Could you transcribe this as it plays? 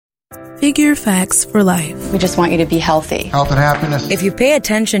Figure Facts for Life. We just want you to be healthy. Health and happiness. If you pay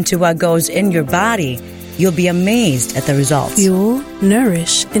attention to what goes in your body, you'll be amazed at the results. Fuel,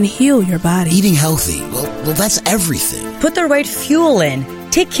 nourish, and heal your body. Eating healthy, well, that's everything. Put the right fuel in.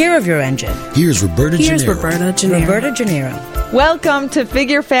 Take care of your engine. Here's Roberta Gennaro. Roberta Gennaro. Welcome to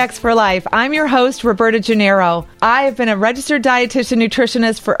Figure Facts for Life. I'm your host, Roberta Gennaro. I have been a registered dietitian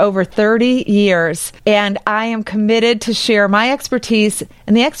nutritionist for over 30 years, and I am committed to share my expertise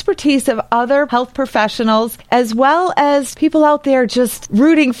and the expertise of other health professionals, as well as people out there just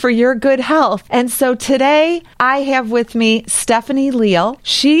rooting for your good health. And so today, I have with me Stephanie Leal.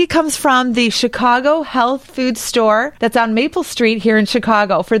 She comes from the Chicago Health Food Store that's on Maple Street here in Chicago.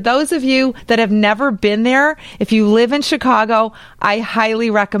 For those of you that have never been there, if you live in Chicago, I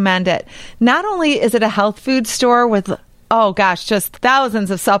highly recommend it. Not only is it a health food store with just thousands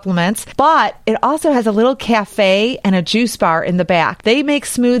of supplements, but it also has a little cafe and a juice bar in the back. They make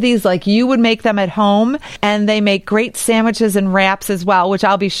smoothies like you would make them at home, and they make great sandwiches and wraps as well, which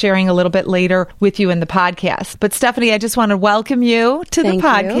I'll be sharing a little bit later with you in the podcast. But Stephanie, I just want to welcome you to the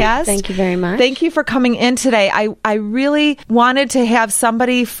podcast. Thank you very much. Thank you for coming in today. I really wanted to have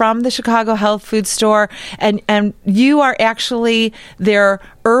somebody from the Chicago Health Food Store, and you are actually their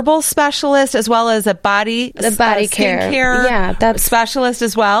herbal specialist as well as a body care specialist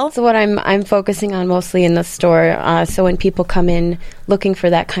as well. So what I'm focusing on mostly in the store. So when people come in looking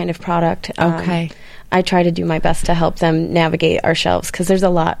for that kind of product, I try to do my best to help them navigate our shelves because there's a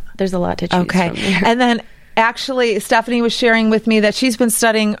lot to choose from there. And then actually, Stephanie was sharing with me that she's been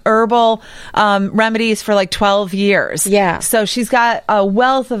studying herbal remedies for like 12 years. Yeah. So she's got a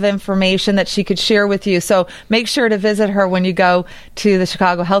wealth of information that she could share with you. So make sure to visit her when you go to the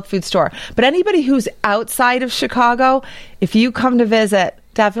Chicago Health Food Store. But anybody who's outside of Chicago, if you come to visit,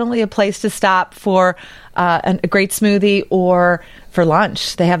 definitely a place to stop for a great smoothie or for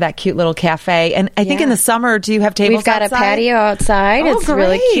lunch. They have that cute little cafe. And I think in the summer, do you have tables outside? We've got a patio outside. Oh, it's great.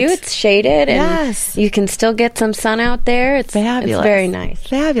 Really cute. It's shaded. And you can still get some sun out there. It's fabulous. It's very nice.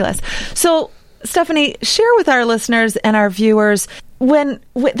 Fabulous. So, Stephanie, share with our listeners and our viewers, when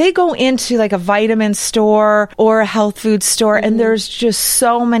they go into like a vitamin store or a health food store and there's just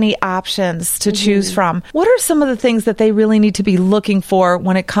so many options to choose from, what are some of the things that they really need to be looking for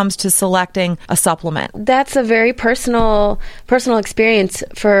when it comes to selecting a supplement? That's a very personal experience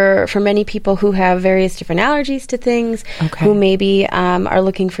for many people who have various different allergies to things, who maybe are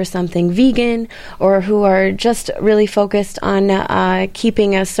looking for something vegan, or who are just really focused on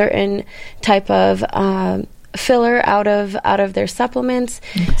keeping a certain type of filler out of their supplements.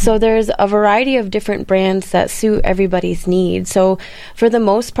 So there's a variety of different brands that suit everybody's needs. So for the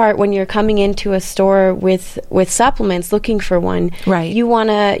most part, when you're coming into a store with supplements looking for one, you want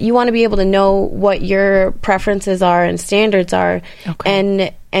to be able to know what your preferences are and standards are,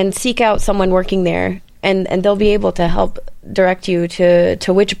 and seek out someone working there, and they'll be able to help direct you to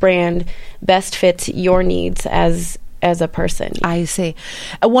which brand best fits your needs as a person. I see.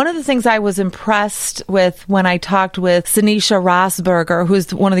 One of the things I was impressed with when I talked with Sanisha Rosberger,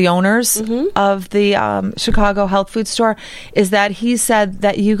 who's one of the owners of the Chicago Health Food Store, is that he said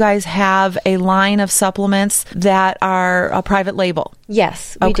that you guys have a line of supplements that are a private label.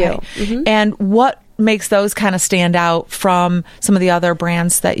 Yes, we do. And what makes those kind of stand out from some of the other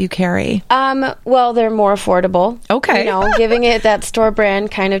brands that you carry? Well, they're more affordable. Okay. Giving it that store brand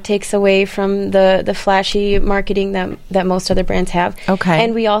kind of takes away from the flashy marketing that most other brands have. Okay.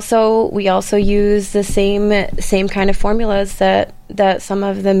 And we also use the same kind of formulas that some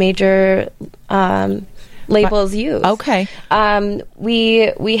of the major labels use. Okay.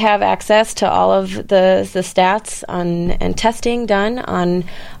 We have access to all of the stats and testing done on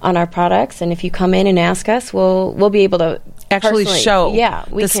our products, and if you come in and ask us, we'll be able to actually show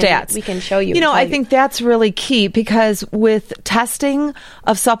the stats. We can show you. I think that's really key, because with testing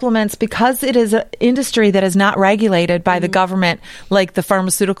of supplements, because it is an industry that is not regulated by the government like the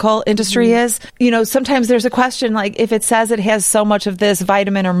pharmaceutical industry is, sometimes there's a question like, if it says it has so much of this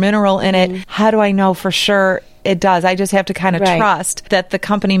vitamin or mineral in it, how do I know for sure it does? I just have to kind of trust that the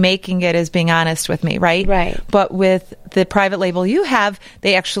company making it is being honest with me, right? Right. But with the private label you have,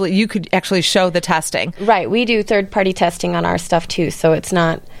 you could actually show the testing. Right. We do third-party testing on our stuff too, so it's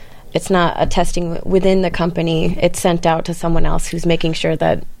not a testing within the company. It's sent out to someone else who's making sure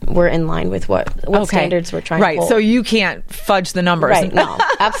that we're in line with what standards we're trying to hold. So you can't fudge the numbers. Right. No,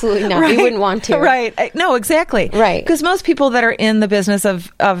 absolutely not. We wouldn't want to. Right. No, exactly. Right. Because most people that are in the business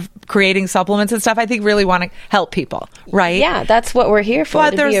of creating supplements and stuff, I think really want to help people, right? Yeah, that's what we're here for,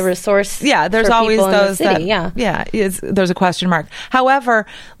 to be a resource. Yeah, there's for always people those in the city. there's a question mark. However,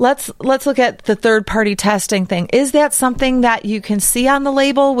 let's look at the third-party testing thing. Is that something that you can see on the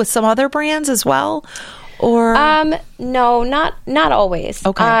label with some other brands as well? Or no, not always.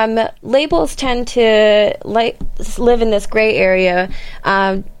 Okay. Labels tend to live in this gray area,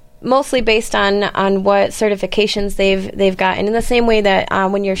 mostly based on what certifications they've gotten. In the same way that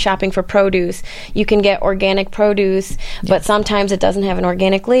when you're shopping for produce, you can get organic produce, but sometimes it doesn't have an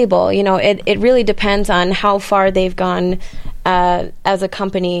organic label. You know, it really depends on how far they've gone as a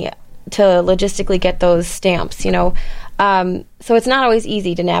company to logistically get those stamps. You know. So it's not always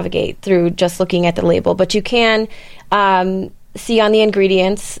easy to navigate through just looking at the label, but you can see on the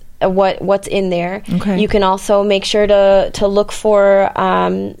ingredients what's in there. Okay. You can also make sure to look for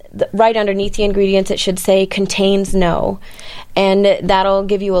right underneath the ingredients. It should say contains no, and that'll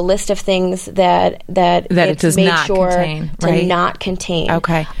give you a list of things that it does made not sure contain, to right? not contain.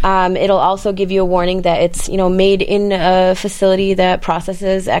 Okay. It'll also give you a warning that it's made in a facility that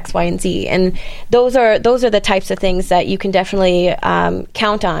processes X, Y, and Z, and those are the types of things that you can definitely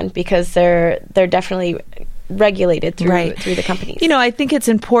count on, because they're definitely regulated through the companies. You know, I think it's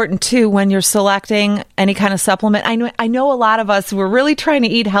important too when you're selecting any kind of supplement. I know a lot of us, we're really trying to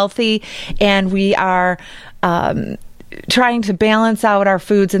eat healthy, and we are trying to balance out our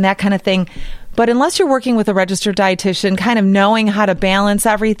foods and that kind of thing. But unless you're working with a registered dietitian, kind of knowing how to balance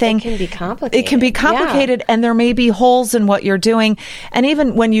everything, it can be complicated. It can be complicated, and there may be holes in what you're doing. And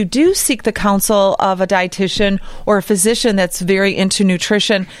even when you do seek the counsel of a dietitian or a physician that's very into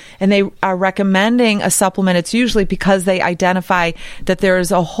nutrition, and they are recommending a supplement, it's usually because they identify that there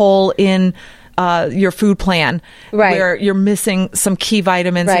is a hole in your food plan, where you're missing some key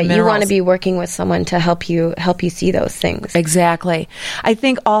vitamins and minerals. You want to be working with someone to help you see those things. Exactly. I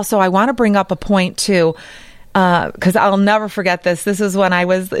think also I want to bring up a point too, because I'll never forget this. This is when I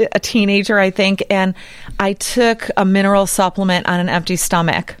was a teenager, I think, and I took a mineral supplement on an empty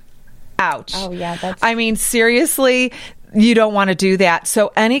stomach. Ouch. Oh, yeah. I mean, seriously, you don't want to do that.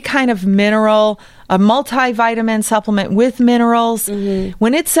 So any kind of mineral, a multivitamin supplement with minerals,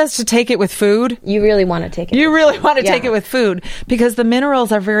 when it says to take it with food, you really want to take it. You really want to take it with food, because the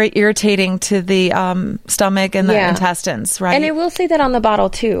minerals are very irritating to the stomach and the intestines, right? And it will say that on the bottle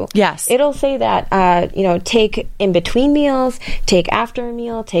too. Yes. It'll say that, take in between meals, take after a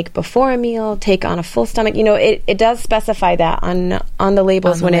meal, take before a meal, take on a full stomach. You know, it does specify that on the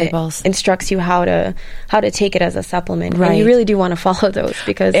labels it instructs you how to take it as a supplement. Right. And you really do want to follow those,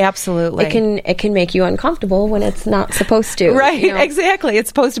 because absolutely it can make you uncomfortable when it's not supposed to. Right, exactly. It's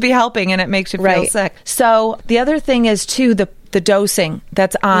supposed to be helping, and it makes you feel sick. So the other thing is too the dosing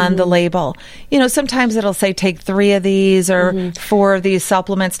that's on the label. You know, sometimes it'll say take 3 of these or 4 of these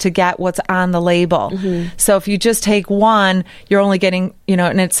supplements to get what's on the label. So if you just take 1, you're only getting,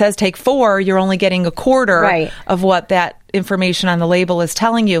 and it says take 4, you're only getting a quarter of what that information on the label is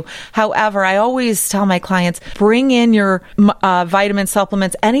telling you. However, I always tell my clients, bring in your vitamin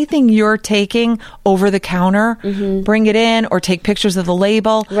supplements, anything you're taking over the counter, bring it in, or take pictures of the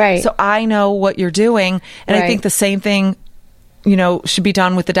label. Right. So I know what you're doing. And I think the same thing should be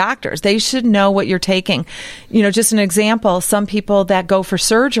done with the doctors. They should know what you're taking. Just an example, some people that go for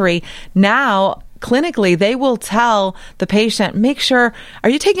surgery now, clinically, they will tell the patient, make sure, are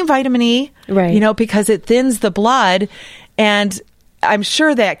you taking vitamin E? Right. Because it thins the blood. And I'm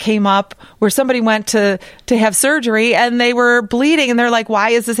sure that came up where somebody went to have surgery and they were bleeding, and they're like, why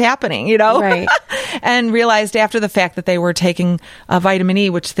is this happening? Right. And realized after the fact that they were taking vitamin E,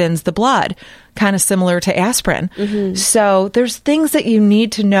 which thins the blood, kind of similar to aspirin. So there's things that you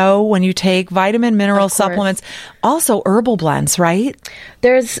need to know when you take vitamin, mineral supplements, also herbal blends, right?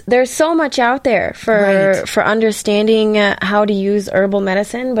 There's so much out there for understanding how to use herbal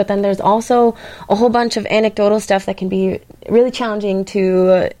medicine, but then there's also a whole bunch of anecdotal stuff that can be really challenging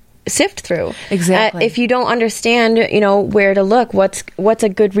to sift through. Exactly. If you don't understand, where to look, what's a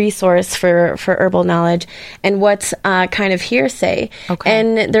good resource for herbal knowledge, and what's kind of hearsay. Okay.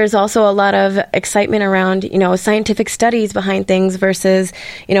 And there's also a lot of excitement around, scientific studies behind things versus,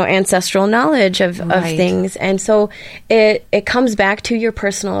 ancestral knowledge of things. And so it comes back to your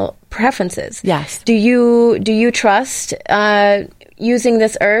personal preferences. Yes. Do you trust using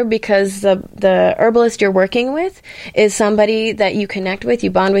this herb because the herbalist you're working with is somebody that you connect with,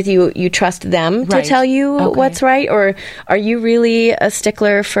 you bond with, you trust them to tell you what's right, or are you really a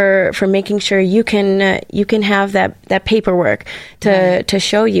stickler for making sure you can have that paperwork to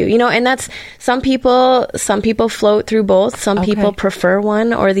show you, and that's some people float through both, some people prefer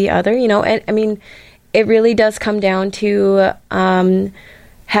one or the other, I mean, it really does come down to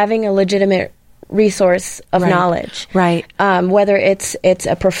having a legitimate resource of knowledge, whether it's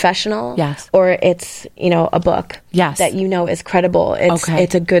a professional, or it's a book that is credible.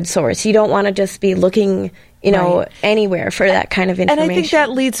 It's a good source. You don't want to just be looking anywhere for that kind of information. And I think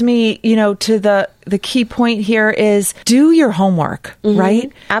that leads me to the key point here is do your homework,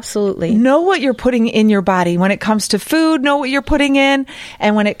 right? Absolutely. Know what you're putting in your body. When it comes to food, know what you're putting in.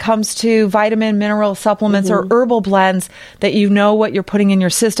 And when it comes to vitamin, mineral supplements or herbal blends, that you know what you're putting in your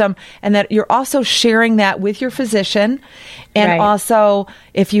system, and that you're also sharing that with your physician. And also,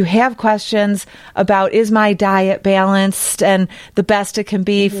 if you have questions about, is my diet balanced and the best it can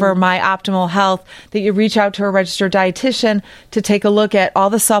be for my optimal health, that you reach out to a registered dietitian to take a look at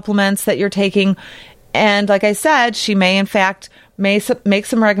all the supplements that you're taking. And like I said, she may, in fact, make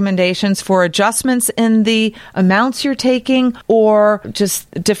some recommendations for adjustments in the amounts you're taking, or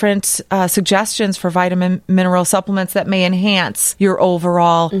just different suggestions for vitamin mineral supplements that may enhance your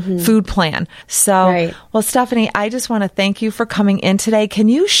overall food plan. So, well, Stephanie, I just want to thank you for coming in today. Can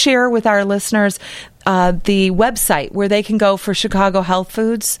you share with our listeners the website where they can go for Chicago Health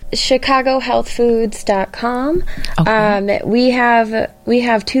Foods? ChicagoHealthFoods.com. We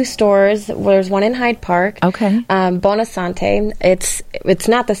have two stores. There's one in Hyde Park. Bonasante. It's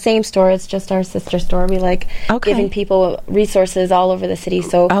not the same store. It's just our sister store. We like giving people resources all over the city.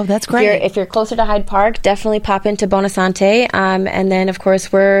 So that's great. If you're closer to Hyde Park, definitely pop into Bonasante. And then, of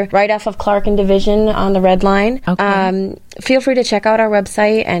course, we're right off of Clark and Division on the Red Line. Feel free to check out our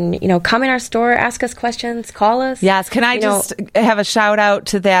website and come in our store, ask us questions, call us. Yes. Can I just have a shout out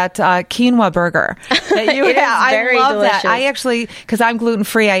to that quinoa burger that you have? Very I love delicious. that. I actually, because I'm gluten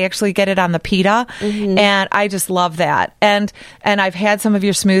free, I actually get it on the pita, and I just love that. And I've had some of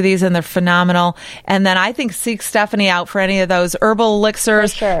your smoothies, and they're phenomenal. And then I think seek Stephanie out for any of those herbal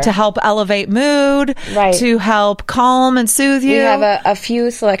elixirs to help elevate mood, to help calm and soothe you. We have a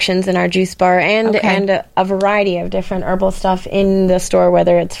few selections in our juice bar, and a variety of different herbal stuff in the store,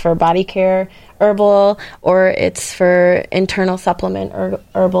 whether it's for body care herbal or it's for internal supplement or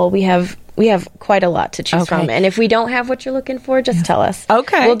herbal. We have quite a lot to choose from. And if we don't have what you're looking for, just tell us.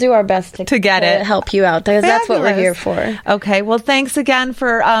 We'll do our best to get it, help you out, because that's what we're here for. Okay. Well, thanks again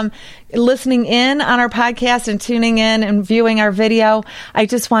for listening in on our podcast and tuning in and viewing our video. I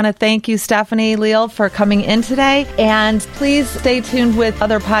just want to thank you, Stephanie Leal, for coming in today. And please stay tuned with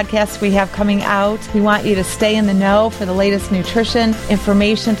other podcasts we have coming out. We want you to stay in the know for the latest nutrition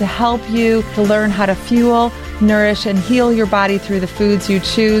information to help you to learn how to fuel, nourish, and heal your body through the foods you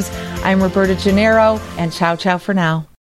choose. I'm Roberta Gennaro, and ciao, ciao for now.